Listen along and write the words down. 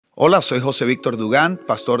Hola, soy José Víctor Dugán,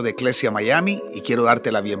 pastor de Iglesia Miami, y quiero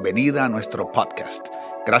darte la bienvenida a nuestro podcast.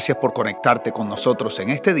 Gracias por conectarte con nosotros en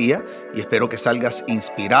este día y espero que salgas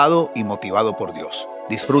inspirado y motivado por Dios.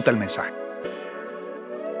 Disfruta el mensaje.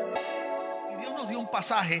 Y Dios nos dio un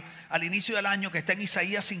pasaje al inicio del año que está en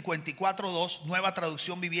Isaías 54:2, nueva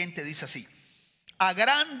traducción viviente, dice así: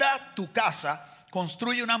 agranda tu casa,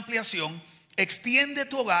 construye una ampliación, extiende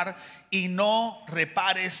tu hogar y no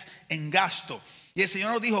repares en gasto. Y el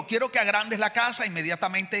Señor nos dijo: quiero que agrandes la casa.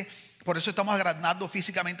 Inmediatamente, por eso estamos agrandando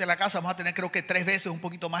físicamente la casa. Vamos a tener, creo que 3 veces un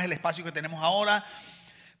poquito más el espacio que tenemos ahora.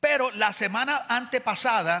 Pero la semana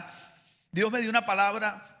antepasada Dios me dio una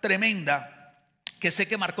palabra tremenda que sé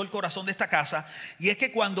que marcó el corazón de esta casa. Y es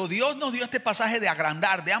que cuando Dios nos dio este pasaje de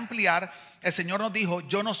agrandar, de ampliar, el Señor nos dijo: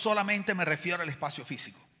 yo no solamente me refiero al espacio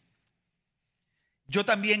físico, yo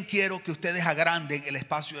también quiero que ustedes agranden el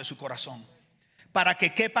espacio de su corazón, para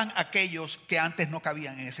que quepan aquellos que antes no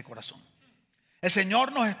cabían en ese corazón. El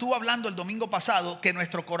Señor nos estuvo hablando el domingo pasado que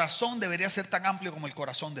nuestro corazón debería ser tan amplio como el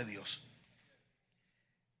corazón de Dios,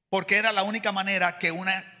 porque era la única manera que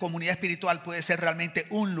una comunidad espiritual puede ser realmente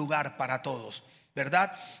un lugar para todos,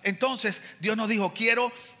 ¿verdad? Entonces Dios nos dijo: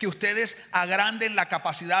 quiero que ustedes agranden la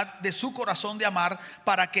capacidad de su corazón de amar,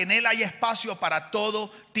 para que en él haya espacio para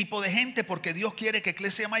todo tipo de gente, porque Dios quiere que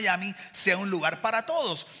Iglesia Miami sea un lugar para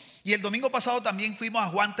todos. Y el domingo pasado también fuimos a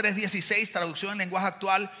Juan 3:16, traducción en lenguaje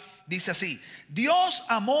actual. Dice así: Dios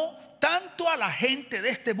amó tanto a la gente de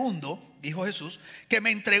este mundo, dijo Jesús, que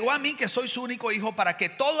me entregó a mí, que soy su único hijo, para que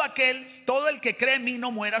todo el que cree en mí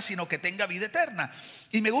no muera, sino que tenga vida eterna.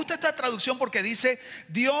 Y me gusta esta traducción porque dice: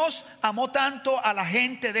 Dios amó tanto a la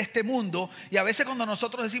gente de este mundo. Y a veces cuando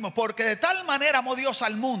nosotros decimos porque de tal manera amó Dios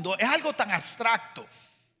al mundo, es algo tan abstracto.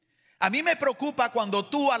 A mí me preocupa cuando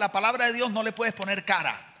tú a la palabra de Dios no le puedes poner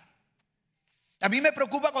cara. A mí me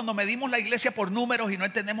preocupa cuando medimos la iglesia por números y no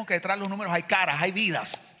entendemos que detrás de los números hay caras, hay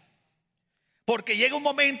vidas. Porque llega un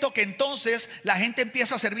momento que entonces la gente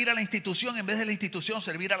empieza a servir a la institución en vez de la institución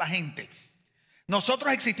servir a la gente.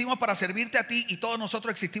 Nosotros existimos para servirte a ti y todos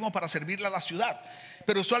nosotros existimos para servirle a la ciudad.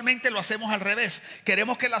 Pero usualmente lo hacemos al revés.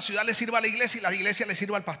 Queremos que la ciudad le sirva a la iglesia y la iglesia le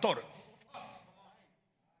sirva al pastor.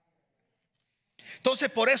 Entonces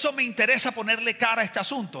por eso me interesa ponerle cara a este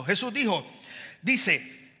asunto. Jesús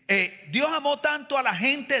dice: Dios amó tanto a la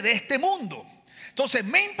gente de este mundo. Entonces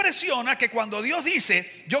me impresiona que cuando Dios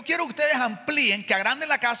dice: yo quiero que ustedes amplíen, que agranden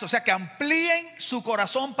la casa, o sea, que amplíen su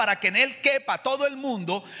corazón para que en él quepa todo el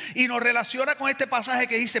mundo, y nos relaciona con este pasaje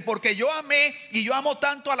que dice: porque yo amé y yo amo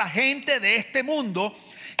tanto a la gente de este mundo.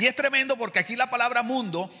 Y es tremendo porque aquí la palabra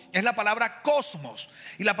mundo es la palabra cosmos.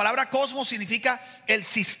 Y la palabra cosmos significa el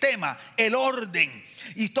sistema, el orden.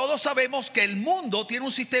 Y todos sabemos que el mundo tiene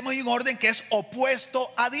un sistema y un orden que es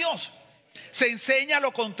opuesto a Dios. Se enseña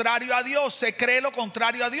lo contrario a Dios, se cree lo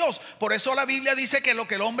contrario a Dios. Por eso la Biblia dice que lo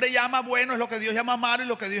que el hombre llama bueno es lo que Dios llama malo, y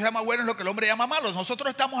lo que Dios llama bueno es lo que el hombre llama malo. Nosotros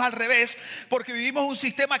estamos al revés porque vivimos un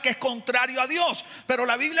sistema que es contrario a Dios. Pero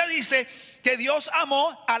la Biblia dice que Dios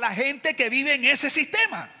amó a la gente que vive en ese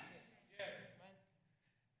sistema.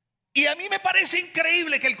 Y a mí me parece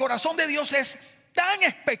increíble que el corazón de Dios es tan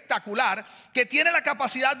espectacular que tiene la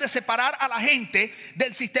capacidad de separar a la gente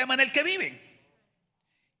del sistema en el que viven.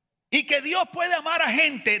 Y que Dios puede amar a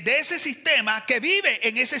gente de ese sistema, que vive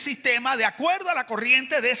en ese sistema de acuerdo a la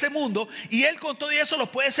corriente de ese mundo, y Él con todo eso los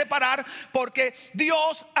puede separar, porque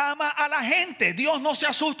Dios ama a la gente. Dios no se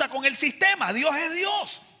asusta con el sistema, Dios es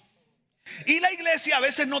Dios. Y la iglesia a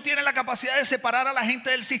veces no tiene la capacidad de separar a la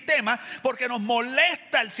gente del sistema, porque nos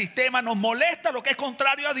molesta el sistema, nos molesta lo que es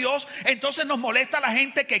contrario a Dios. Entonces nos molesta a la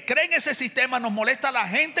gente que cree en ese sistema, nos molesta a la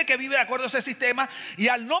gente que vive de acuerdo a ese sistema. Y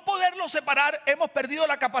al no poderlo separar, hemos perdido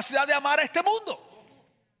la capacidad de amar a este mundo.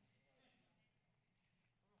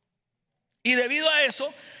 Y debido a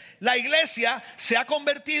eso, la iglesia se ha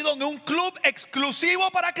convertido en un club exclusivo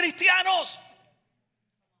para cristianos,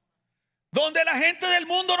 donde la gente del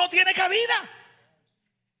mundo no tiene cabida.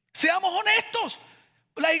 Seamos honestos.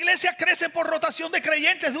 Las iglesias crecen por rotación de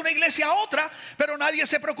creyentes de una iglesia a otra, pero nadie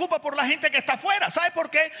se preocupa por la gente que está afuera. ¿Sabe por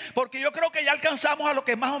qué? Porque yo creo que ya alcanzamos a los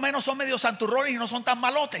que más o menos son medio santurrones y no son tan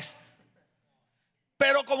malotes.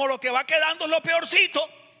 Pero como lo que va quedando es lo peorcito,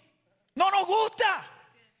 no nos gusta.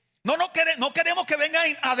 No queremos que vengan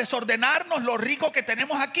a desordenarnos lo rico que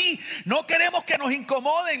tenemos aquí. No queremos que nos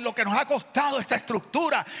incomoden lo que nos ha costado esta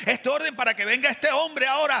estructura, este orden, para que venga este hombre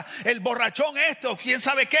ahora, el borrachón o quién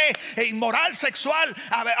sabe qué, inmoral, sexual,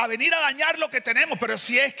 a venir a dañar lo que tenemos. Pero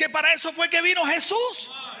si es que para eso fue que vino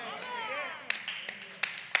Jesús.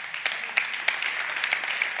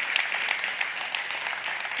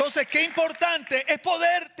 Entonces, qué importante es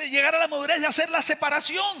poder llegar a la madurez de hacer la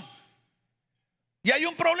separación. Y hay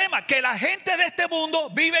un problema, que la gente de este mundo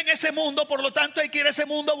vive en ese mundo, por lo tanto hay que ir a ese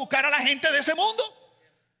mundo a buscar a la gente de ese mundo.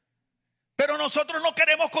 Pero nosotros no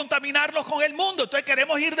queremos contaminarlos con el mundo, entonces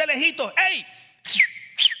queremos ir de lejitos.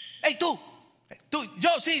 ¡Ey, tú,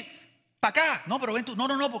 yo sí, para acá! No, pero ven tú,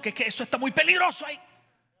 no, porque es que eso está muy peligroso ahí.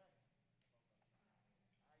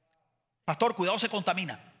 Pastor, cuidado, se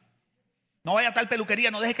contamina. No vaya a tal peluquería,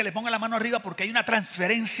 no deje que le ponga la mano arriba porque hay una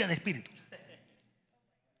transferencia de espíritu.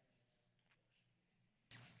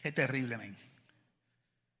 Qué terrible, men.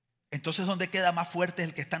 Entonces, ¿dónde queda más fuerte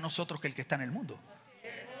el que está en nosotros que el que está en el mundo?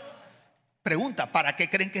 Pregunta, ¿para qué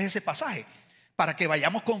creen que es ese pasaje? Para que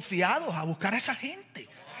vayamos confiados a buscar a esa gente.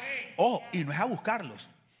 Oh, y no es a buscarlos,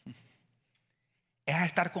 es a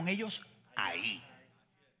estar con ellos ahí.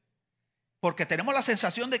 Porque tenemos la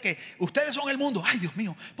sensación de que ustedes son el mundo. Ay, Dios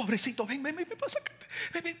mío, pobrecito, ven, pasa,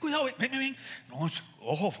 ven, cuidado, ven. No,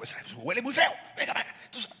 ojo, pues, huele muy feo. Venga.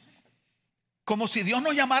 Entonces, como si Dios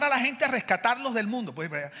nos llamara a la gente a rescatarlos del mundo. Pues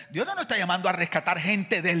Dios no nos está llamando a rescatar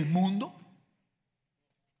gente del mundo.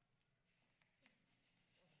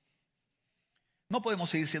 No podemos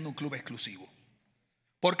seguir siendo un club exclusivo,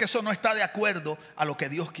 porque eso no está de acuerdo a lo que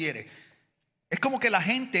Dios quiere. Es como que la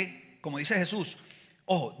gente, como dice Jesús,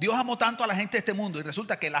 ojo, Dios amó tanto a la gente de este mundo y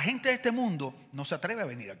resulta que la gente de este mundo no se atreve a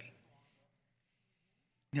venir aquí,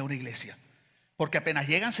 ni a una iglesia, porque apenas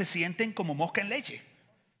llegan se sienten como mosca en leche.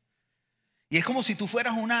 Y es como si tú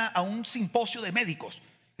fueras a un simposio de médicos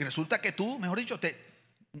y resulta que tú, mejor dicho,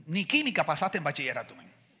 ni química pasaste en bachillerato,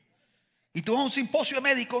 man. Y tú vas a un simposio de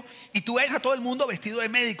médicos y tú ves a todo el mundo vestido de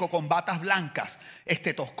médico con batas blancas,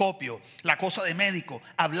 estetoscopio, la cosa de médico,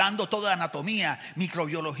 hablando toda anatomía,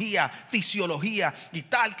 microbiología, fisiología y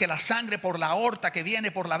tal, que la sangre por la aorta que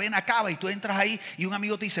viene por la vena cava, y tú entras ahí y un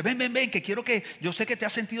amigo te dice, ven, que yo sé que te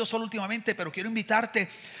has sentido solo últimamente, pero quiero invitarte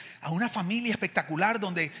a una familia espectacular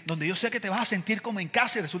donde yo sé que te vas a sentir como en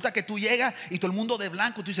casa. Y resulta que tú llegas y todo el mundo de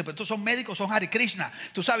blanco, tú dices, pero estos son médicos, son Hare Krishna,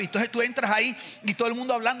 tú sabes. Entonces tú entras ahí y todo el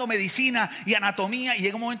mundo hablando medicina y anatomía, y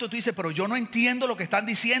llega un momento tú dices, pero yo no entiendo lo que están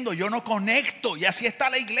diciendo, yo no conecto. Y así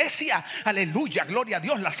está la iglesia. Aleluya, gloria a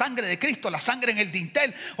Dios, la sangre de Cristo, la sangre en el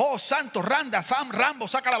dintel. Oh santo, Randa, Sam, Rambo,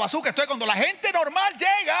 saca la bazooka. Entonces cuando la gente normal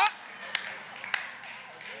llega,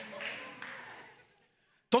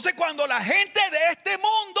 entonces cuando la gente de este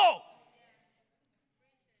mundo,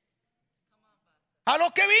 a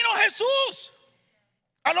los que vino Jesús,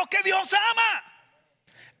 a los que Dios ama,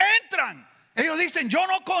 entran, ellos dicen, yo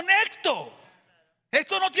no conecto,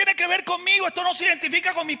 esto no tiene que ver conmigo, esto no se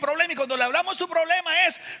identifica con mi problema. Y cuando le hablamos de su problema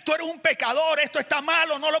es, tú eres un pecador, esto está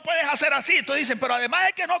malo, no lo puedes hacer así. Entonces dicen, pero además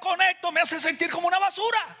de que no conecto, me hace sentir como una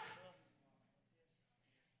basura.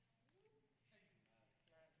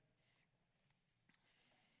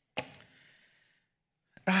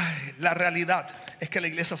 Ay, la realidad es que la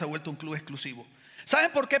iglesia se ha vuelto un club exclusivo.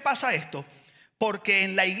 ¿Saben por qué pasa esto? Porque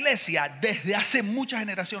en la iglesia desde hace muchas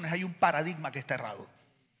generaciones hay un paradigma que está errado.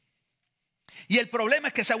 Y el problema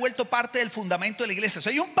es que se ha vuelto parte del fundamento de la iglesia. O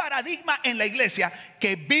sea, hay un paradigma en la iglesia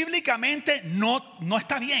que bíblicamente no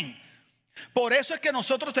está bien. Por eso es que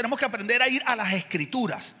nosotros tenemos que aprender a ir a las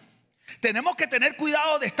escrituras. Tenemos que tener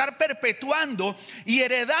cuidado de estar perpetuando y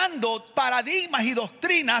heredando paradigmas y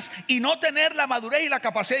doctrinas y no tener la madurez y la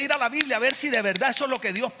capacidad de ir a la Biblia a ver si de verdad eso es lo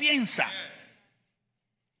que Dios piensa.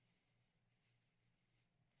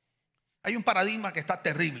 Hay un paradigma que está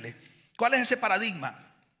terrible. ¿Cuál es ese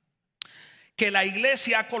paradigma? Que la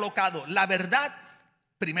iglesia ha colocado la verdad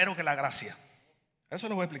primero que la gracia. Eso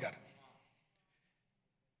les voy a explicar.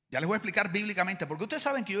 Ya les voy a explicar bíblicamente, porque ustedes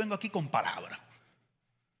saben que yo vengo aquí con palabras.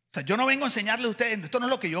 O sea, yo no vengo a enseñarles a ustedes, esto no es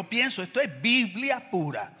lo que yo pienso, esto es Biblia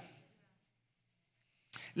pura.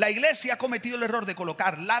 La iglesia ha cometido el error de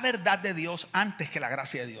colocar la verdad de Dios antes que la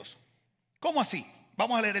gracia de Dios. ¿Cómo así?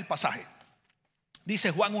 Vamos a leer el pasaje.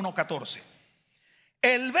 Dice Juan 1:14.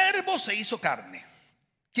 El verbo se hizo carne.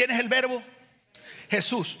 ¿Quién es el verbo?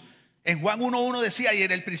 Jesús. En Juan 1:1 decía, y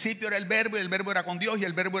en el principio era el verbo, y el verbo era con Dios, y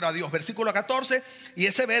el verbo era Dios. Versículo 14, y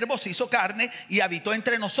ese verbo se hizo carne y habitó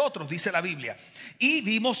entre nosotros, dice la Biblia. Y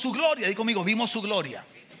vimos su gloria, di conmigo, vimos su gloria.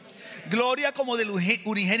 Gloria como del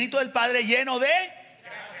unigénito del Padre, lleno de...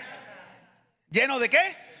 ¿Lleno de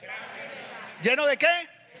qué? ¿Lleno de qué?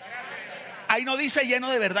 Ahí no dice lleno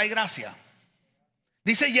de verdad y gracia.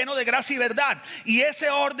 Dice lleno de gracia y verdad. Y ese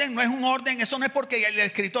orden no es un orden, eso no es porque el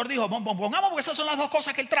escritor dijo, pongamos porque esas son las dos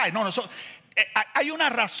cosas que él trae. No, hay una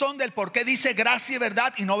razón del por qué dice gracia y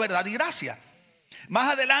verdad y no verdad y gracia.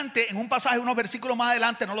 Más adelante, en un pasaje, unos versículos más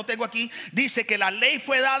adelante, no lo tengo aquí, dice que la ley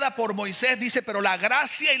fue dada por Moisés, dice, pero la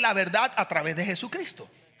gracia y la verdad a través de Jesucristo.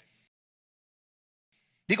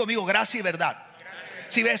 Digo, amigo, gracia y verdad.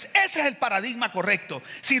 Si ves, ese es el paradigma correcto.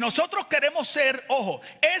 Si nosotros queremos ser, ojo,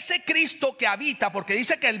 ese Cristo que habita, porque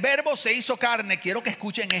dice que el verbo se hizo carne, quiero que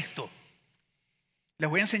escuchen esto. Les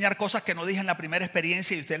voy a enseñar cosas que no dije en la primera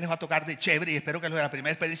experiencia y a ustedes les va a tocar de chévere, y espero que los de la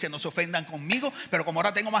primera experiencia no se ofendan conmigo, pero como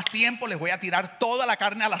ahora tengo más tiempo, les voy a tirar toda la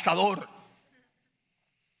carne al asador.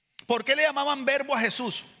 ¿Por qué le llamaban verbo a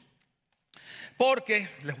Jesús? Porque,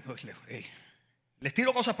 les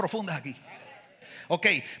tiro cosas profundas aquí. Ok,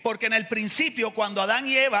 porque en el principio, cuando Adán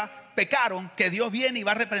y Eva pecaron, que Dios viene y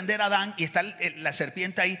va a reprender a Adán, y está la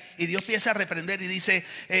serpiente ahí, y Dios empieza a reprender y dice,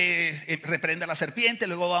 reprende a la serpiente,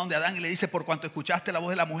 luego va donde Adán y le dice, por cuanto escuchaste la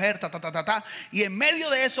voz de la mujer, y en medio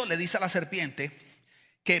de eso le dice a la serpiente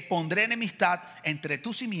que pondré enemistad entre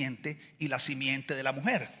tu simiente y la simiente de la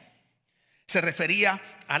mujer. Se refería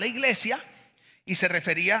a la iglesia. Y se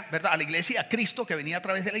refería, ¿verdad?, a la iglesia, a Cristo que venía a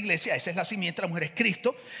través de la iglesia. Esa es la simiente, la mujer es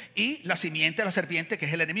Cristo. Y la simiente, la serpiente, que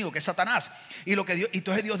es el enemigo, que es Satanás. Y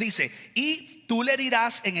entonces Dios dice, y tú le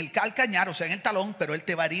herirás en el calcañar, o sea, en el talón, pero él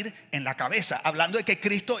te va a herir en la cabeza. Hablando de que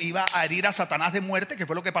Cristo iba a herir a Satanás de muerte, que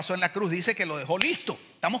fue lo que pasó en la cruz. Dice que lo dejó listo.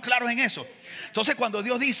 ¿Estamos claros en eso? Entonces cuando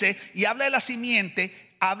Dios dice y habla de la simiente,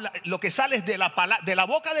 lo que sale es de la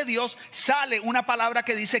boca de Dios, sale una palabra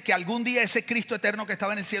que dice que algún día ese Cristo eterno que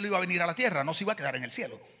estaba en el cielo iba a venir a la tierra, no se iba a quedar en el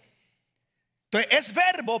cielo. Entonces es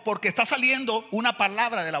verbo porque está saliendo una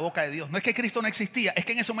palabra de la boca de Dios. No es que Cristo no existía, es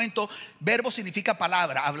que en ese momento verbo significa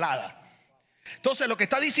palabra hablada. Entonces lo que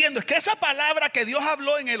está diciendo es que esa palabra que Dios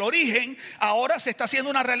habló en el origen ahora se está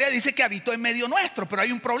haciendo una realidad. Dice que habitó en medio nuestro, pero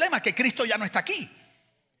hay un problema, que Cristo ya no está aquí.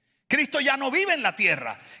 Cristo ya no vive en la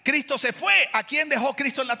tierra. Cristo se fue. ¿A quién dejó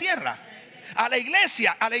Cristo en la tierra? A la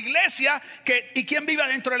iglesia. A la iglesia ¿y quién vive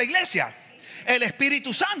dentro de la iglesia? El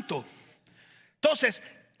Espíritu Santo. Entonces,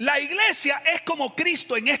 la iglesia es como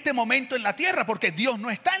Cristo en este momento en la tierra, porque Dios no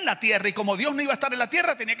está en la tierra, y como Dios no iba a estar en la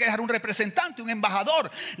tierra, tenía que dejar un representante, un embajador.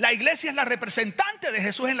 La iglesia es la representante de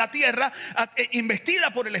Jesús en la tierra,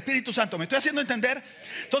 investida por el Espíritu Santo. ¿Me estoy haciendo entender?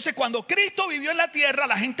 Entonces, cuando Cristo vivió en la tierra,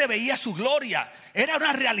 la gente veía su gloria. Era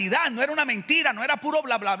una realidad, no era una mentira, no era puro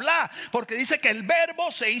bla bla bla, porque dice que el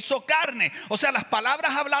verbo se hizo carne. O sea, las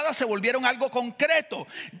palabras habladas se volvieron algo concreto.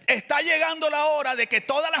 Está llegando la hora de que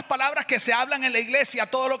todas las palabras que se hablan en la iglesia,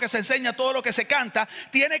 todo lo que se enseña, todo lo que se canta,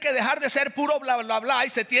 tiene que dejar de ser puro bla bla bla y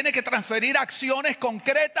se tiene que transferir a acciones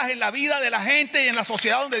concretas en la vida de la gente y en la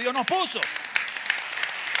sociedad donde Dios nos puso.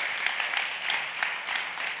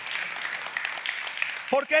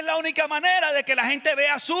 Porque es la única manera de que la gente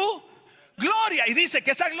vea su gloria. Y dice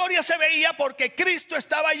que esa gloria se veía porque Cristo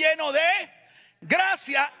estaba lleno de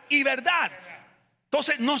gracia y verdad.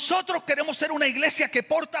 Entonces nosotros queremos ser una iglesia que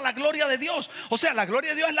porta la gloria de Dios. O sea, la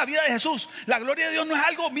gloria de Dios es la vida de Jesús. La gloria de Dios no es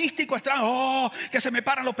algo místico, extraño, que se me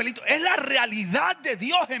paran los pelitos. Es la realidad de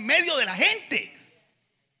Dios en medio de la gente.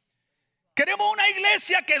 Queremos una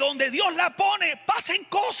iglesia que donde Dios la pone pasen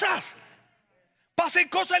cosas. Pasen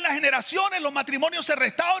cosas en las generaciones, los matrimonios se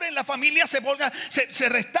restauren, la familia se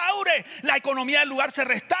restaure, la economía del lugar se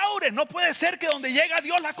restaure. No puede ser que donde llega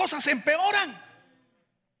Dios las cosas se empeoran.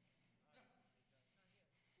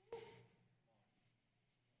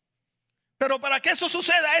 Pero para que eso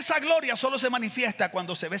suceda, esa gloria solo se manifiesta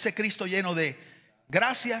cuando se ve ese Cristo lleno de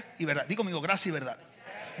gracia y verdad. Digo conmigo, gracia y verdad.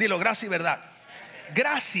 Dilo, gracia y verdad.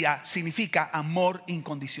 Gracia significa amor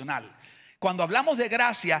incondicional. Cuando hablamos de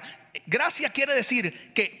gracia, gracia quiere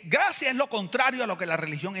decir que gracia es lo contrario a lo que la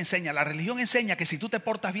religión enseña. La religión enseña que si tú te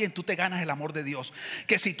portas bien, tú te ganas el amor de Dios.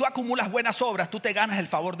 Que si tú acumulas buenas obras, tú te ganas el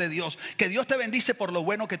favor de Dios. Que Dios te bendice por lo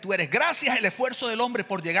bueno que tú eres. Gracia es el esfuerzo del hombre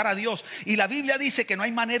por llegar a Dios. Y la Biblia dice que no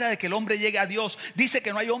hay manera de que el hombre llegue a Dios. Dice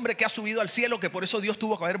que no hay hombre que ha subido al cielo, que por eso Dios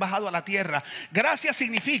tuvo que haber bajado a la tierra. Gracia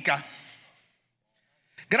significa...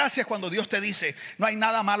 Gracias cuando Dios te dice, no hay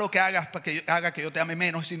nada malo que hagas para que haga que yo te ame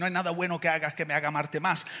menos, y no hay nada bueno que hagas que me haga amarte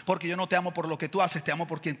más, porque yo no te amo por lo que tú haces, te amo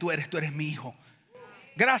por quien tú eres mi hijo.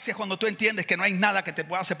 Gracias cuando tú entiendes que no hay nada que te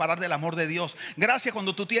pueda separar del amor de Dios. Gracias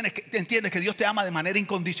cuando tú entiendes que Dios te ama de manera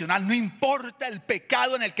incondicional, no importa el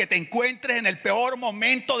pecado en el que te encuentres en el peor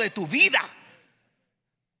momento de tu vida.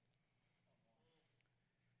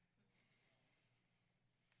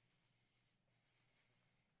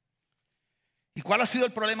 ¿Y cuál ha sido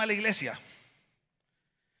el problema de la iglesia?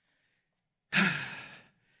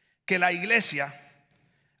 Que la iglesia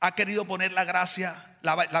ha querido poner la gracia,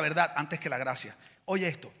 la verdad antes que la gracia. Oye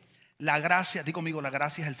esto, la gracia, di conmigo, la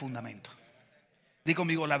gracia es el fundamento. Di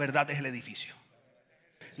conmigo, la verdad es el edificio.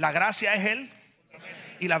 La gracia es él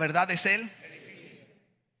y la verdad es él.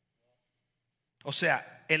 O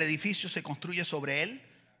sea, el edificio se construye sobre el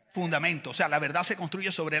fundamento. O sea, la verdad se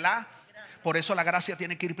construye sobre la... Por eso la gracia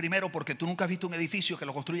tiene que ir primero, porque tú nunca has visto un edificio que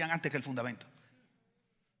lo construyan antes que el fundamento.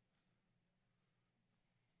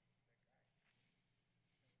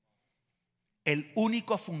 el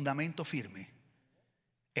único fundamento firme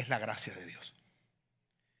es la gracia de Dios.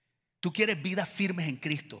 Tú quieres vidas firmes en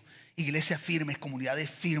Cristo, iglesias firmes, comunidades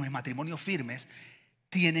firmes, matrimonios firmes,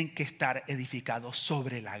 tienen que estar edificados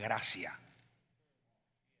sobre la gracia.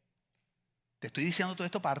 Te estoy diciendo todo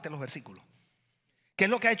esto para darte los versículos. ¿Qué es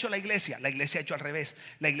lo que ha hecho la iglesia? La iglesia ha hecho al revés.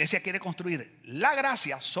 La iglesia quiere construir la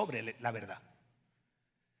gracia sobre la verdad.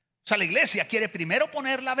 O sea, la iglesia quiere primero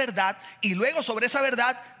poner la verdad y luego sobre esa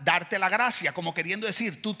verdad darte la gracia, como queriendo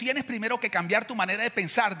decir, tú tienes primero que cambiar tu manera de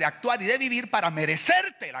pensar, de actuar y de vivir para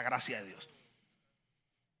merecerte la gracia de Dios.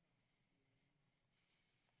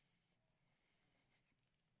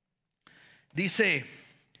 Dice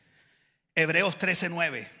Hebreos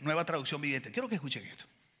 13:9, nueva traducción viviente. Quiero que escuchen esto.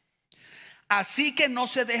 Así que no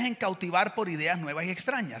se dejen cautivar por ideas nuevas y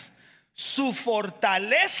extrañas. Su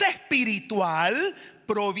fortaleza espiritual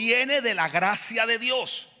proviene de la gracia de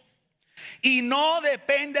Dios y no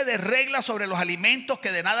depende de reglas sobre los alimentos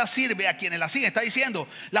que de nada sirve a quienes la siguen. Está diciendo,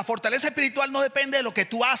 la fortaleza espiritual no depende de lo que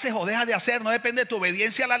tú haces o dejas de hacer, no depende de tu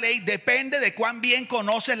obediencia a la ley, depende de cuán bien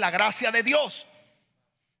conoces la gracia de Dios.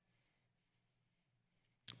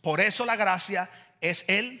 Por eso la gracia es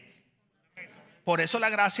por eso la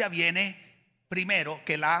gracia viene primero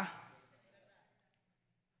que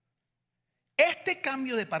Este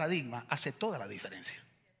cambio de paradigma hace toda la diferencia.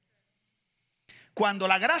 Cuando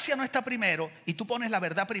la gracia no está primero y tú pones la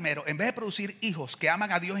verdad primero, en vez de producir hijos que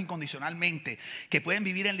aman a Dios incondicionalmente, que pueden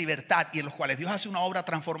vivir en libertad y en los cuales Dios hace una obra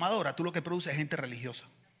transformadora, tú lo que produces es gente religiosa,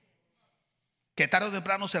 que tarde o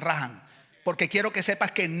temprano se rajan. Porque quiero que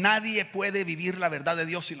sepas que nadie puede vivir la verdad de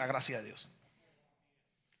Dios sin la gracia de Dios.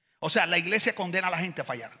 O sea, la iglesia condena a la gente a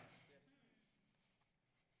fallar.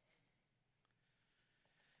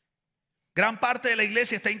 Gran parte de la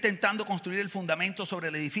iglesia está intentando construir el fundamento sobre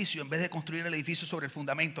el edificio en vez de construir el edificio sobre el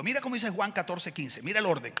fundamento. Mira cómo dice Juan 14:15. Mira el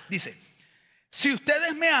orden. Dice, si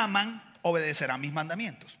ustedes me aman, obedecerán mis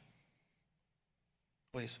mandamientos.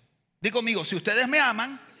 Pues, di conmigo, si ustedes me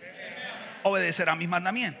aman, obedecerán mis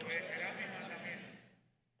mandamientos.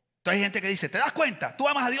 Entonces hay gente que dice, ¿te das cuenta? Tú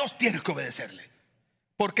amas a Dios, tienes que obedecerle.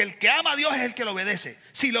 Porque el que ama a Dios es el que lo obedece.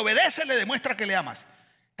 Si lo obedece, le demuestra que le amas.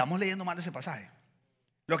 Estamos leyendo mal ese pasaje.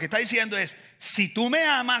 Lo que está diciendo es, si tú me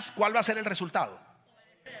amas, ¿cuál va a ser el resultado?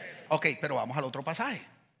 Ok, pero vamos al otro pasaje.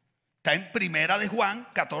 Está en primera de Juan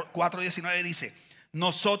 4:19, dice,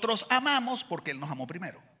 nosotros amamos porque Él nos amó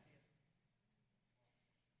primero.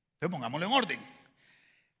 Entonces pongámoslo en orden.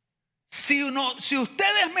 Si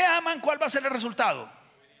ustedes me aman, ¿cuál va a ser el resultado?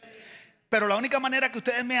 Pero la única manera que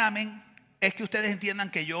ustedes me amen es que ustedes entiendan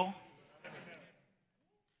que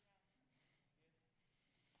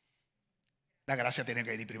la gracia tiene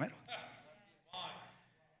que venir primero.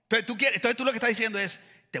 Entonces tú lo que estás diciendo es,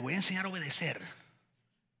 te voy a enseñar a obedecer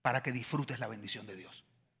para que disfrutes la bendición de Dios.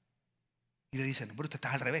 Y le dicen, no, pero tú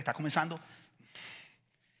estás al revés, estás comenzando.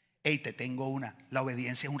 Hey, te tengo una. La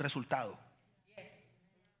obediencia es un resultado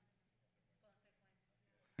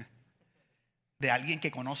de alguien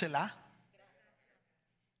que conoce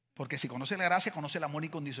porque si conoce la gracia, conoce el amor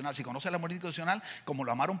incondicional. Si conoce el amor incondicional, como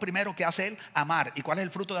lo amaron primero, ¿qué hace Él? Amar. ¿Y cuál es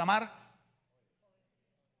el fruto de amar?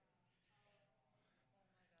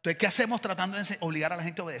 Entonces, ¿qué hacemos tratando de obligar a la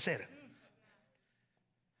gente a obedecer?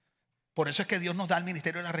 Por eso es que Dios nos da el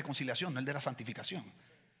ministerio de la reconciliación, no el de la santificación.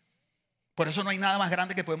 Por eso no hay nada más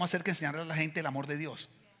grande que podemos hacer que enseñarle a la gente el amor de Dios.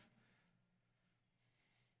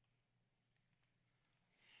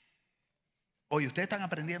 Oye, ustedes están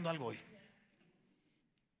aprendiendo algo hoy.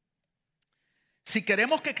 Si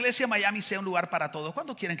queremos que Iglesia Miami sea un lugar para todos,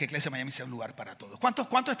 ¿cuántos quieren que Iglesia Miami sea un lugar para todos?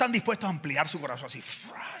 ¿Cuántos están dispuestos a ampliar su corazón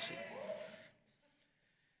así?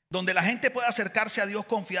 Donde la gente pueda acercarse a Dios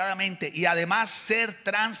confiadamente y además ser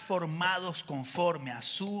transformados conforme a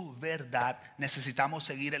su verdad. Necesitamos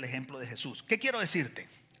seguir el ejemplo de Jesús. ¿Qué quiero decirte?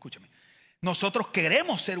 Escúchame. Nosotros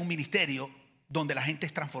queremos ser un ministerio donde la gente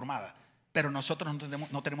es transformada, pero nosotros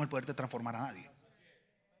no tenemos el poder de transformar a nadie.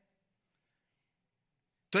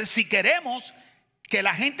 Entonces, si queremos que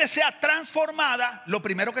la gente sea transformada, lo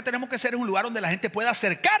primero que tenemos que hacer es un lugar donde la gente pueda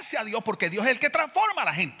acercarse a Dios, porque Dios es el que transforma a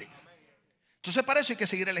la gente. Entonces, para eso hay que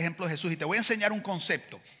seguir el ejemplo de Jesús. Y te voy a enseñar un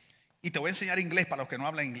concepto. Y te voy a enseñar inglés para los que no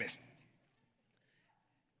hablan inglés.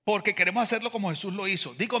 Porque queremos hacerlo como Jesús lo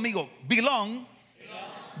hizo. Di conmigo, belong,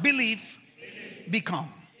 believe, become.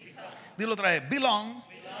 Dilo otra vez, belong.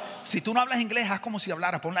 Si tú no hablas inglés, haz como si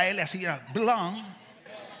hablaras. Pon la L así, belong,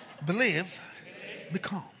 believe,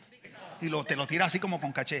 become. Y te lo tira así como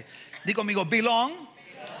con caché. Di conmigo, belong,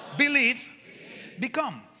 believe,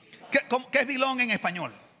 become. ¿Qué es belong en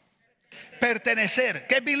español? Pertenecer.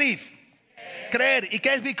 ¿Qué es believe? Creer. ¿Y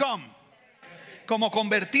qué es become? Como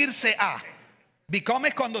convertirse a. Become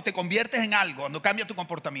es cuando te conviertes en algo, cuando cambia tu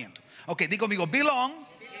comportamiento. Ok, digo conmigo, belong,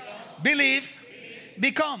 believe,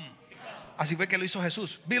 become. Así fue que lo hizo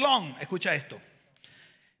Jesús. Belong, escucha esto.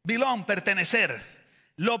 Belong, pertenecer.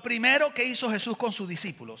 Lo primero que hizo Jesús con sus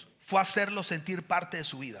discípulos fue hacerlos sentir parte de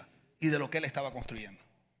su vida y de lo que él estaba construyendo.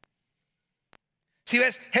 Si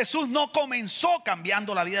ves, Jesús no comenzó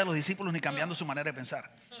cambiando la vida de los discípulos ni cambiando su manera de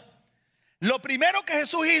pensar. Lo primero que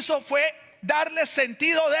Jesús hizo fue darles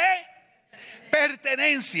sentido de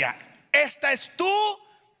pertenencia. Esta es tu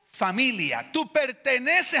familia. Tú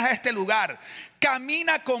perteneces a este lugar.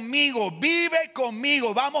 Camina conmigo, vive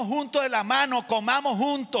conmigo, vamos juntos de la mano, comamos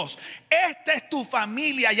juntos. Esta es tu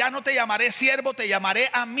familia. Ya no te llamaré siervo, te llamaré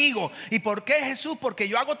amigo. ¿Y por qué, Jesús? Porque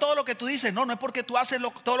yo hago todo lo que tú dices. No, no es porque tú haces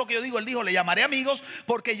todo lo que yo digo. Él dijo, le llamaré amigos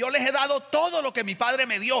porque yo les he dado todo lo que mi Padre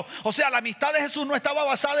me dio. O sea, la amistad de Jesús no estaba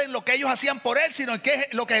basada en lo que ellos hacían por él, sino en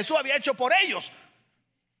lo que Jesús había hecho por ellos.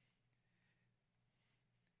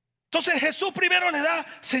 Entonces Jesús primero les da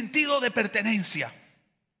sentido de pertenencia.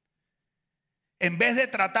 En vez de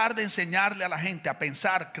tratar de enseñarle a la gente a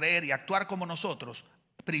pensar, creer y actuar como nosotros,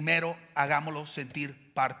 primero hagámoslo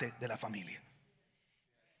sentir parte de la familia.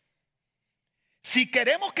 Si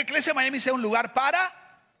queremos que Iglesia Miami sea un lugar para,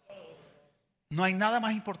 no hay nada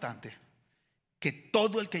más importante que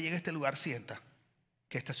todo el que llegue a este lugar sienta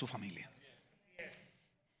que esta es su familia.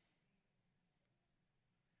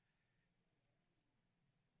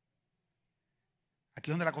 Aquí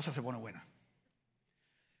es donde la cosa se pone buena.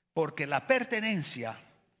 Porque la pertenencia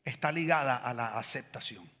está ligada a la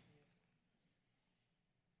aceptación.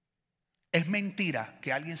 Es mentira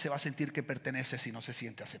que alguien se va a sentir que pertenece si no se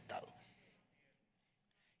siente aceptado.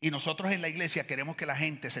 Y nosotros en la iglesia queremos que la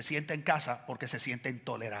gente se sienta en casa porque se sienten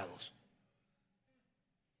tolerados.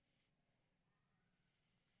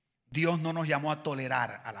 Dios no nos llamó a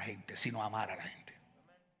tolerar a la gente, sino a amar a la gente.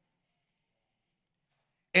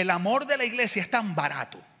 El amor de la iglesia es tan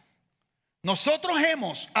barato. Nosotros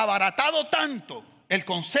hemos abaratado tanto el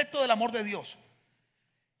concepto del amor de Dios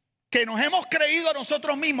que nos hemos creído a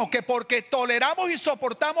nosotros mismos que porque toleramos y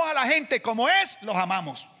soportamos a la gente como es, los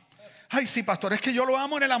amamos. Ay, sí, pastor, es que yo lo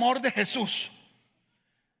amo en el amor de Jesús.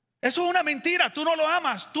 Eso es una mentira, tú no lo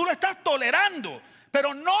amas, tú lo estás tolerando,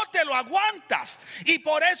 pero no te lo aguantas. Y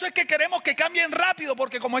por eso es que queremos que cambien rápido,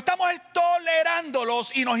 porque como estamos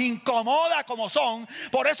tolerándolos y nos incomoda como son,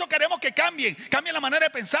 por eso queremos que cambien la manera de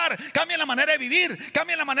pensar, cambien la manera de vivir,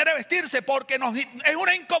 cambien la manera de vestirse, porque es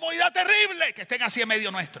una incomodidad terrible que estén así en medio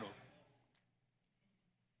nuestro.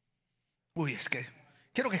 Uy, es que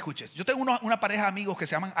quiero que escuches. Yo tengo una pareja de amigos que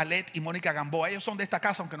se llaman Alet y Mónica Gamboa. Ellos son de esta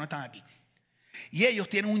casa, aunque no están aquí. Y ellos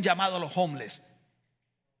tienen un llamado a los homeless.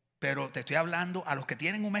 Pero te estoy hablando a los que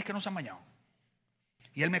tienen un mes que no se han bañado.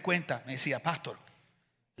 Y él me cuenta, me decía, pastor,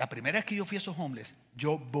 la primera vez que yo fui a esos homeless,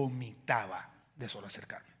 yo vomitaba de solo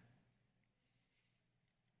acercarme.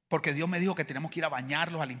 Porque Dios me dijo que tenemos que ir a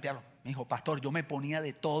bañarlos, a limpiarlos. Me dijo, pastor, yo me ponía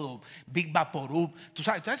de todo, Big Vaporub, tú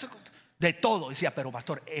sabes, de todo. Decía, pero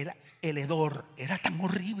pastor, era el hedor, era tan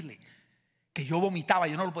horrible que yo vomitaba,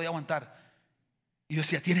 yo no lo podía aguantar. Y yo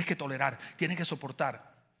decía, tienes que tolerar, tienes que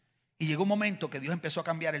soportar. Y llegó un momento que Dios empezó a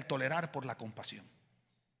cambiar el tolerar por la compasión.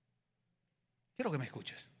 Quiero que me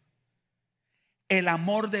escuches. El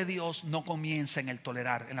amor de Dios no comienza en el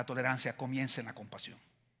tolerar, en la tolerancia, comienza en la compasión.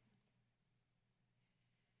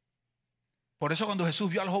 Por eso cuando Jesús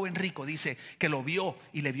vio al joven rico, dice que lo vio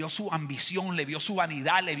y le vio su ambición, le vio su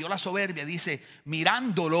vanidad, le vio la soberbia. Dice,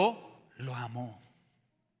 mirándolo, lo amó.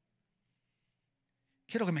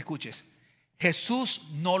 Quiero que me escuches. Jesús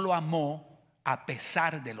no lo amó a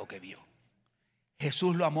pesar de lo que vio.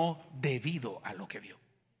 Jesús lo amó debido a lo que vio.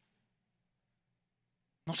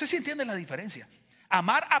 No sé si entienden la diferencia.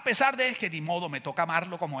 Amar a pesar de es que ni modo me toca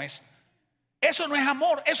amarlo como es. Eso no es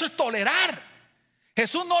amor, eso es tolerar.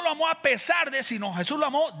 Jesús no lo amó a pesar de, sino Jesús lo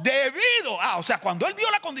amó debido a. O sea, cuando él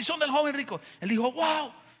vio la condición del joven rico, él dijo,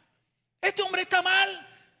 wow, este hombre está mal.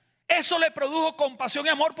 Eso le produjo compasión y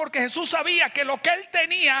amor porque Jesús sabía que lo que él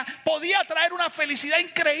tenía podía traer una felicidad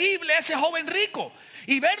increíble a ese joven rico.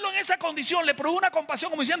 Y verlo en esa condición le produjo una compasión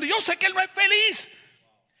como diciendo, yo sé que él no es feliz.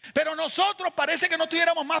 Pero nosotros parece que no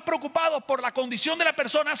estuviéramos más preocupados por la condición de la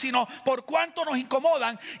persona, sino por cuánto nos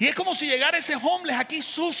incomodan. Y es como si llegara ese homeless aquí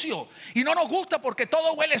sucio. Y no nos gusta porque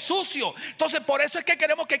todo huele sucio. Entonces por eso es que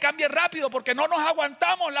queremos que cambie rápido, porque no nos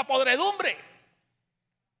aguantamos la podredumbre.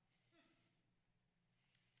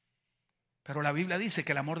 Pero la Biblia dice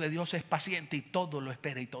que el amor de Dios es paciente y todo lo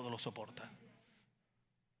espera y todo lo soporta.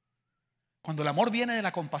 Cuando el amor viene de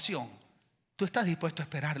la compasión, tú estás dispuesto a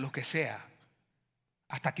esperar lo que sea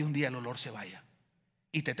hasta que un día el olor se vaya.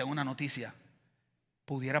 Y te tengo una noticia,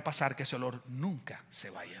 pudiera pasar que ese olor nunca se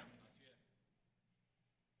vaya.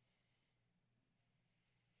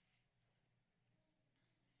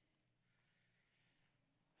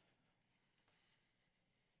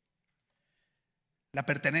 La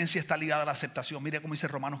pertenencia está ligada a la aceptación. Mire cómo dice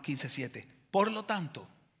Romanos 15:7. Por lo tanto,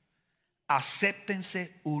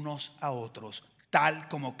 acéptense unos a otros, tal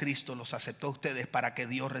como Cristo los aceptó a ustedes para que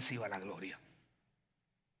Dios reciba la gloria.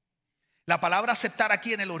 La palabra aceptar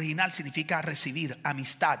aquí en el original significa recibir,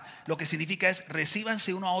 amistad. Lo que significa es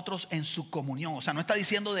recíbanse unos a otros en su comunión. O sea, no está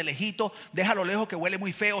diciendo de lejito, déjalo lejos que huele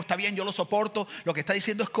muy feo, está bien, yo lo soporto. Lo que está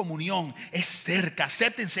diciendo es comunión, es cerca,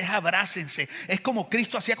 acéptense, es abrácense. Es como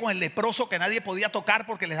Cristo hacía con el leproso que nadie podía tocar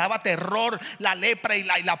porque les daba terror la lepra y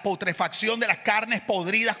la putrefacción de las carnes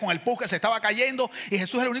podridas con el pus que se estaba cayendo. Y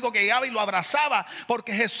Jesús es el único que llegaba y lo abrazaba,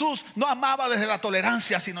 porque Jesús no amaba desde la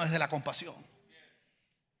tolerancia, sino desde la compasión.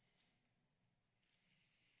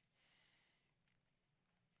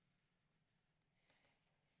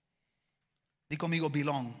 Di conmigo,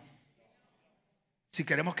 belong. Si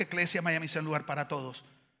queremos que Iglesia Miami sea un lugar para todos,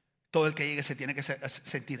 todo el que llegue se tiene que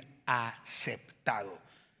sentir aceptado.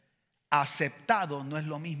 Aceptado no es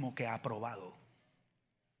lo mismo que aprobado.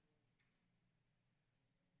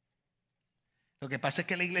 Lo que pasa es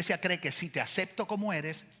que la iglesia cree que si te acepto como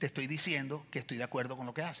eres, te estoy diciendo que estoy de acuerdo con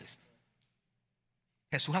lo que haces.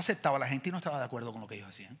 Jesús aceptaba a la gente y no estaba de acuerdo con lo que ellos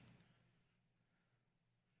hacían.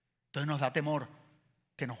 Entonces nos da temor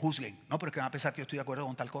que nos juzguen. No, pero es que van a pensar que yo estoy de acuerdo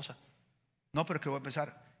con tal cosa. No, pero es que voy a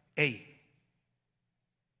pensar, hey,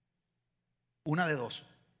 una de dos: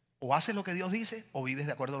 o haces lo que Dios dice o vives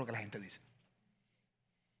de acuerdo a lo que la gente dice.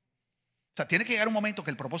 O sea, tiene que llegar un momento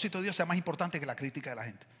que el propósito de Dios sea más importante que la crítica de la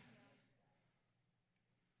gente.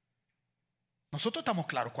 Nosotros estamos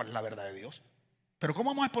claros cuál es la verdad de Dios, pero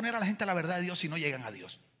 ¿cómo vamos a exponer a la gente a la verdad de Dios si no llegan a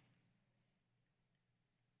Dios?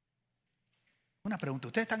 Una pregunta,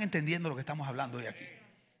 ¿ustedes están entendiendo lo que estamos hablando hoy aquí?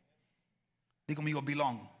 Di conmigo,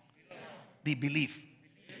 belong. Di believe.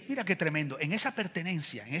 Mira qué tremendo. En esa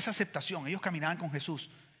pertenencia, en esa aceptación, ellos caminaban con Jesús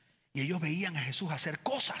y ellos veían a Jesús hacer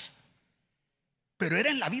cosas. Pero era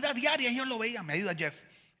en la vida diaria, ellos lo veían. Me ayuda Jeff.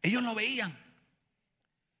 Ellos lo veían.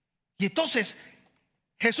 Y entonces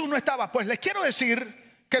Jesús no estaba, pues les quiero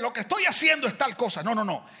decir que lo que estoy haciendo es tal cosa. No, no,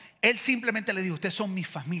 no. Él simplemente le dijo, ustedes son mi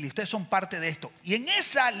familia, ustedes son parte de esto. Y en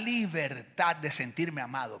esa libertad de sentirme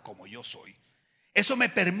amado como yo soy, eso me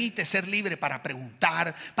permite ser libre para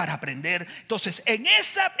preguntar, para aprender. Entonces, en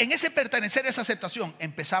ese pertenecer, esa aceptación,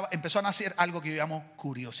 empezó a nacer algo que yo llamo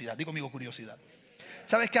curiosidad. Digo conmigo, curiosidad.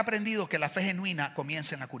 ¿Sabes qué he aprendido? Que la fe genuina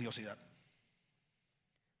comienza en la curiosidad.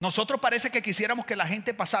 Nosotros parece que quisiéramos que la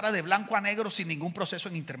gente pasara de blanco a negro sin ningún proceso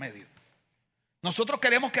en intermedio. Nosotros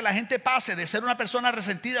queremos que la gente pase de ser una persona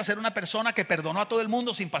resentida a ser una persona que perdonó a todo el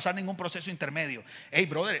mundo sin pasar ningún proceso intermedio. Hey,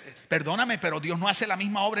 brother, perdóname, pero Dios no hace la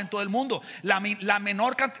misma obra en todo el mundo. La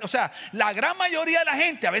menor cantidad, o sea, la gran mayoría de la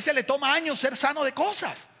gente a veces le toma años ser sano de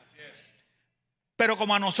cosas. Pero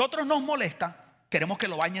como a nosotros nos molesta, queremos que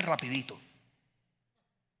lo bañen rapidito.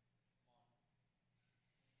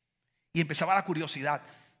 Y empezaba la curiosidad.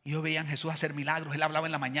 Y ellos veían a Jesús hacer milagros. Él hablaba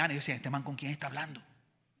en la mañana y yo decía, ¿este man con quién está hablando?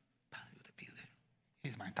 Y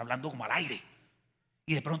el man está hablando como al aire.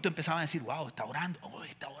 Y de pronto empezaban a decir, wow, está orando,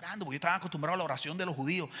 está orando. Porque yo estaba acostumbrado a la oración de los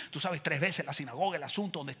judíos. Tú sabes, 3 veces la sinagoga, el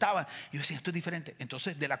asunto, donde estaban. Y yo decía, esto es diferente.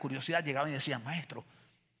 Entonces de la curiosidad llegaban y decían, maestro,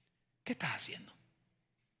 ¿qué estás haciendo?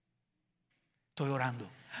 Estoy orando.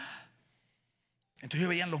 Entonces ellos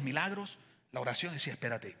veían los milagros, la oración y decían,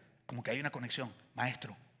 espérate, como que hay una conexión.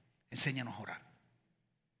 Maestro, enséñanos a orar.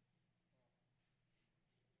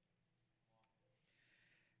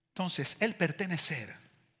 Entonces, el pertenecer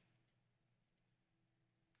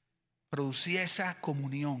producía esa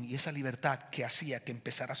comunión y esa libertad que hacía que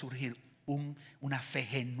empezara a surgir una fe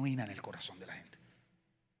genuina en el corazón de la gente.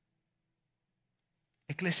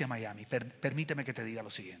 Iglesia Miami, permíteme que te diga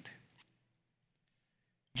lo siguiente.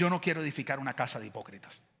 Yo no quiero edificar una casa de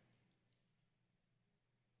hipócritas.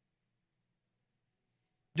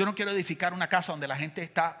 Yo no quiero edificar una casa donde la gente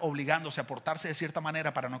está obligándose a portarse de cierta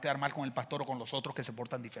manera para no quedar mal con el pastor o con los otros que se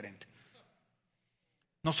portan diferente.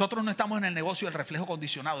 Nosotros no estamos en el negocio del reflejo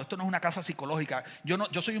condicionado. Esto no es una casa psicológica.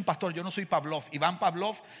 Yo soy un pastor, yo no soy Pavlov. Iván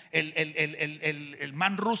Pavlov, el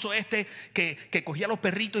man ruso que cogía a los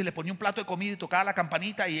perritos y le ponía un plato de comida y tocaba la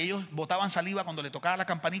campanita y ellos botaban saliva cuando le tocaba la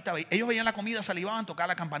campanita. Ellos veían la comida, salivaban, tocaban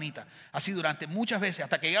la campanita. Así durante muchas veces,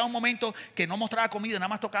 hasta que llegaba un momento que no mostraba comida, nada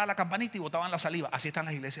más tocaba la campanita y botaban la saliva. Así están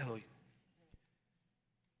las iglesias de hoy.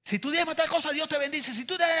 Si tú dices tal cosa, Dios te bendice. Si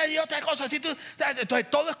tú dices tal cosa, entonces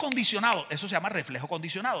todo es condicionado. Eso se llama reflejo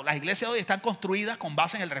condicionado. Las iglesias de hoy están construidas con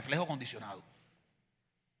base en el reflejo condicionado.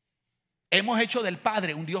 Hemos hecho del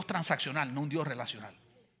Padre un Dios transaccional, no un Dios relacional.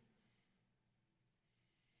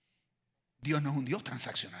 Dios no es un Dios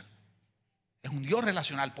transaccional, es un Dios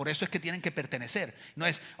relacional. Por eso es que tienen que pertenecer. No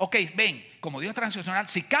es, ok, ven, como Dios transaccional,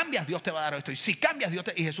 si cambias Dios te va a dar esto. Y si cambias Dios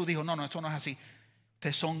te... Y Jesús dijo, no, esto no es así.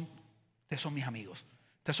 Ustedes son mis amigos.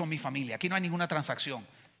 Ustedes son mi familia. Aquí no hay ninguna transacción.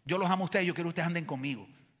 Yo los amo a ustedes, yo quiero que ustedes anden conmigo.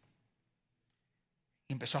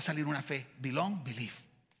 Y empezó a salir una fe. Belong, believe.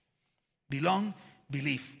 Belong,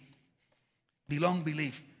 believe. Belong,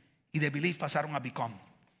 believe. Y de believe pasaron a become.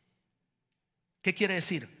 ¿Qué quiere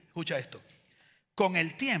decir? Escucha esto. Con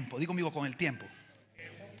el tiempo, digo conmigo, con el tiempo.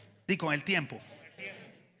 Di con el tiempo.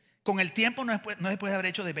 Con el tiempo no es después de haber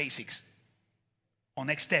hecho de basics. O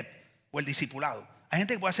next step. O el discipulado. Hay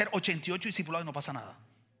gente que puede hacer 88 discipulados y no pasa nada.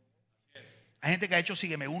 Hay gente que ha hecho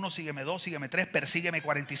sígueme 1, sígueme 2, sígueme 3, persígueme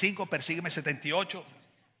 45, persígueme 78.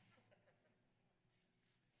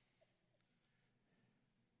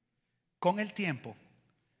 Con el tiempo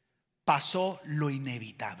pasó lo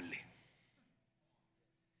inevitable,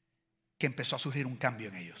 que empezó a surgir un cambio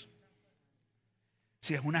en ellos.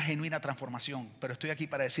 Sí, es una genuina transformación, pero estoy aquí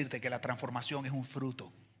para decirte que la transformación es un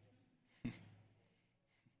fruto,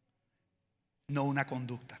 no una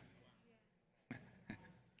conducta.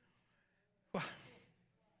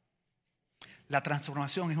 La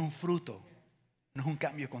transformación es un fruto, no es un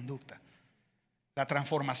cambio de conducta. La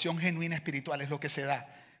transformación genuina espiritual es lo que se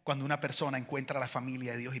da cuando una persona encuentra la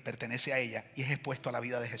familia de Dios y pertenece a ella y es expuesto a la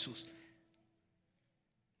vida de Jesús.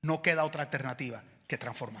 No queda otra alternativa que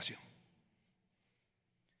transformación.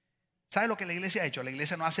 ¿Sabe lo que la iglesia ha hecho? La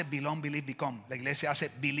iglesia no hace belong, believe, become. La iglesia hace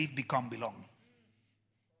believe, become, belong.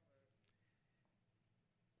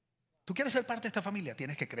 ¿Tú quieres ser parte de esta familia?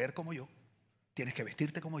 Tienes que creer como yo. Tienes que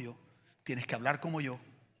vestirte como yo. Tienes que hablar como yo.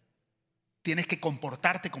 Tienes que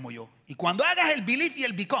comportarte como yo. Y cuando hagas el believe y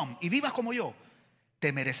el become y vivas como yo,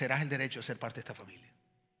 te merecerás el derecho de ser parte de esta familia.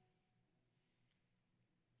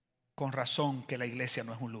 Con razón que la iglesia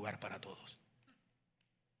no es un lugar para todos.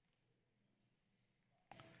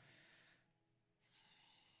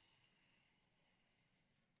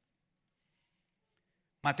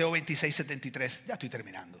 Mateo 26, 73. Ya estoy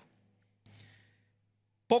terminando.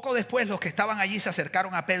 Poco después los que estaban allí se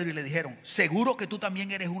acercaron a Pedro y le dijeron: seguro que tú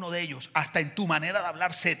también eres uno de ellos. Hasta en tu manera de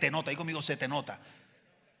hablar se te nota. Y conmigo, se te nota.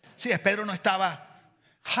 Sí, Pedro no estaba,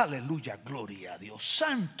 aleluya, gloria a Dios,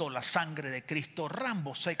 santo la sangre de Cristo,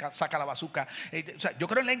 Rambo saca la bazuca. O sea, yo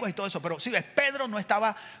creo en lenguas y todo eso, pero sí, Pedro no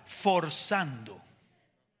estaba forzando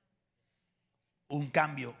un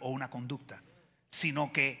cambio o una conducta,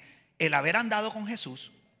 sino que el haber andado con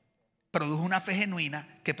Jesús produjo una fe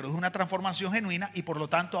genuina, que produjo una transformación genuina, y por lo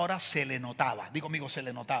tanto ahora se le notaba. Digo conmigo, se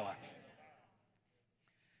le notaba.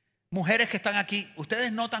 Mujeres que están aquí,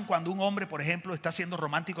 ¿ustedes notan cuando un hombre, por ejemplo, está siendo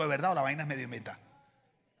romántico de verdad o la vaina es medio inventada?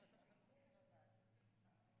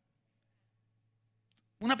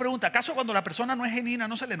 Una pregunta: ¿acaso cuando la persona no es genuina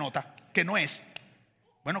no se le nota que no es?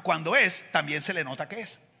 Bueno, cuando es, también se le nota que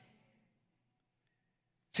es.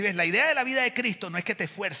 Si ves, la idea de la vida de Cristo no es que te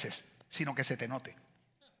esfuerces, sino que se te note.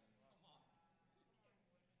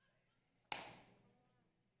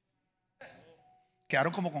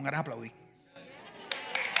 Quedaron como con ganas de aplaudir.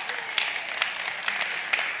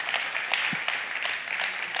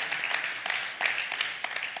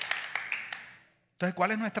 Entonces,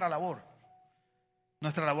 ¿cuál es nuestra labor?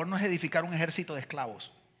 Nuestra labor no es edificar un ejército de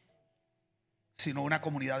esclavos, sino una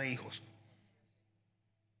comunidad de hijos.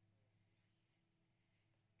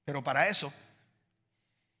 Pero para eso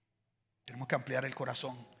tenemos que ampliar el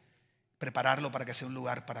corazón, prepararlo para que sea un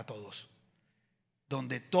lugar para todos,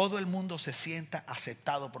 donde todo el mundo se sienta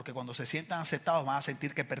aceptado, porque cuando se sientan aceptados van a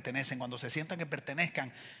sentir que pertenecen. Cuando se sientan que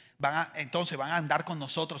pertenezcan, entonces van a andar con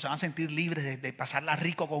nosotros, se van a sentir libres de pasarla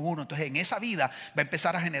rico con uno. Entonces en esa vida va a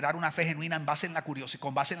empezar a generar una fe genuina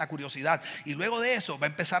con base en la curiosidad. Y luego de eso va a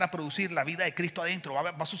empezar a producir la vida de Cristo adentro.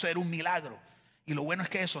 Va a suceder un milagro. Y lo bueno es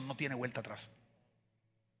que eso no tiene vuelta atrás.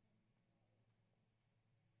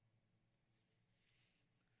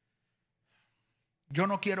 Yo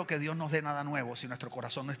no quiero que Dios nos dé nada nuevo si nuestro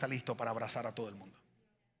corazón no está listo para abrazar a todo el mundo.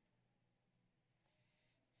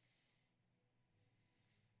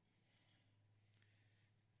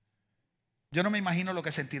 Yo no me imagino lo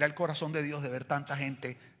que sentirá el corazón de Dios de ver tanta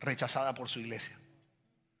gente rechazada por su iglesia.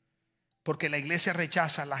 Porque la iglesia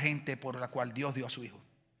rechaza a la gente por la cual Dios dio a su Hijo.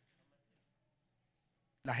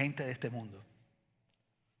 La gente de este mundo.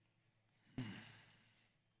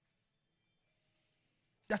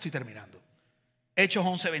 Ya estoy terminando. Hechos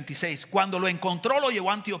 11:26. Cuando lo encontró, lo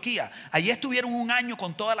llevó a Antioquía. Allí estuvieron un año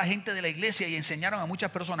con toda la gente de la iglesia y enseñaron a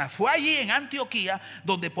muchas personas. Fue allí en Antioquía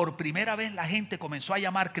donde por primera vez la gente comenzó a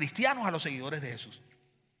llamar cristianos a los seguidores de Jesús.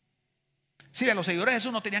 Sí, a los seguidores de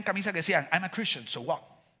Jesús no tenían camisa que decían I'm a Christian, so what?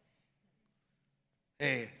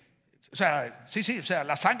 O sea,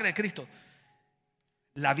 la sangre de Cristo.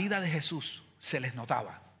 La vida de Jesús se les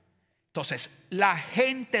notaba. Entonces, la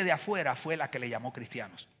gente de afuera fue la que le llamó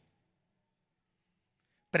cristianos.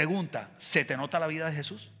 Pregunta, ¿se te nota la vida de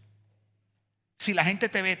Jesús? Si la gente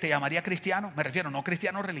te ve, ¿te llamaría cristiano? Me refiero, no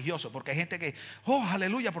cristiano religioso, porque hay gente que, oh,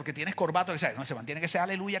 aleluya, porque tienes corbato. No, se mantiene que sea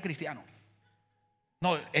aleluya cristiano.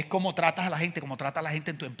 No, es cómo tratas a la gente, cómo tratas a la gente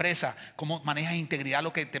en tu empresa, cómo manejas integridad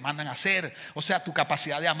lo que te mandan a hacer. O sea, tu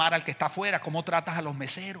capacidad de amar al que está afuera, cómo tratas a los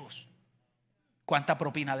meseros, cuánta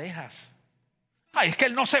propina dejas. Ay, es que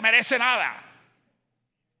él no se merece nada.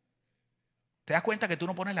 ¿Te das cuenta que tú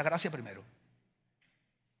no pones la gracia primero?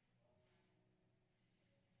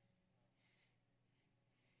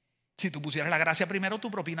 Si tú pusieras la gracia primero, tu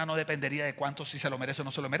propina no dependería de cuánto, si se lo merece o no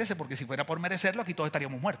se lo merece, porque si fuera por merecerlo, aquí todos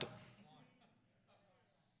estaríamos muertos.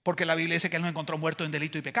 Porque la Biblia dice que Él nos encontró muertos en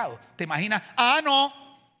delito y pecado. ¿Te imaginas? Ah, no.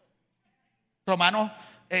 Romanos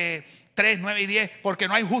 3, 9 y 10. Porque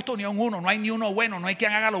no hay justo ni un uno. No hay ni uno bueno. No hay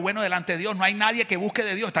quien haga lo bueno delante de Dios. No hay nadie que busque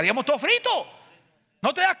de Dios. Estaríamos todos fritos.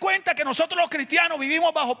 ¿No te das cuenta que nosotros los cristianos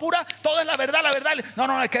vivimos bajo pura, todo es la verdad, la verdad?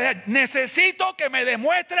 No, es que necesito que me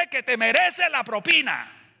demuestre que te merece la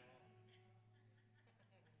propina.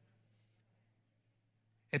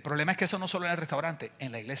 El problema es que eso no solo en el restaurante,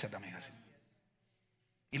 en la iglesia también es así.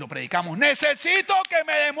 Y lo predicamos. Necesito que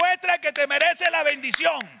me demuestre que te merece la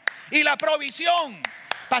bendición y la provisión.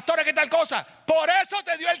 Pastora, ¿qué tal cosa? Por eso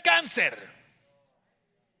te dio el cáncer.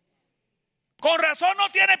 Con razón no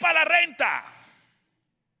tienes para la renta.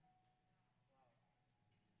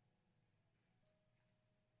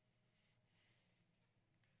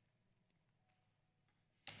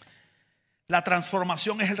 La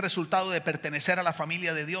transformación es el resultado de pertenecer a la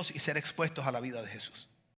familia de Dios y ser expuestos a la vida de Jesús.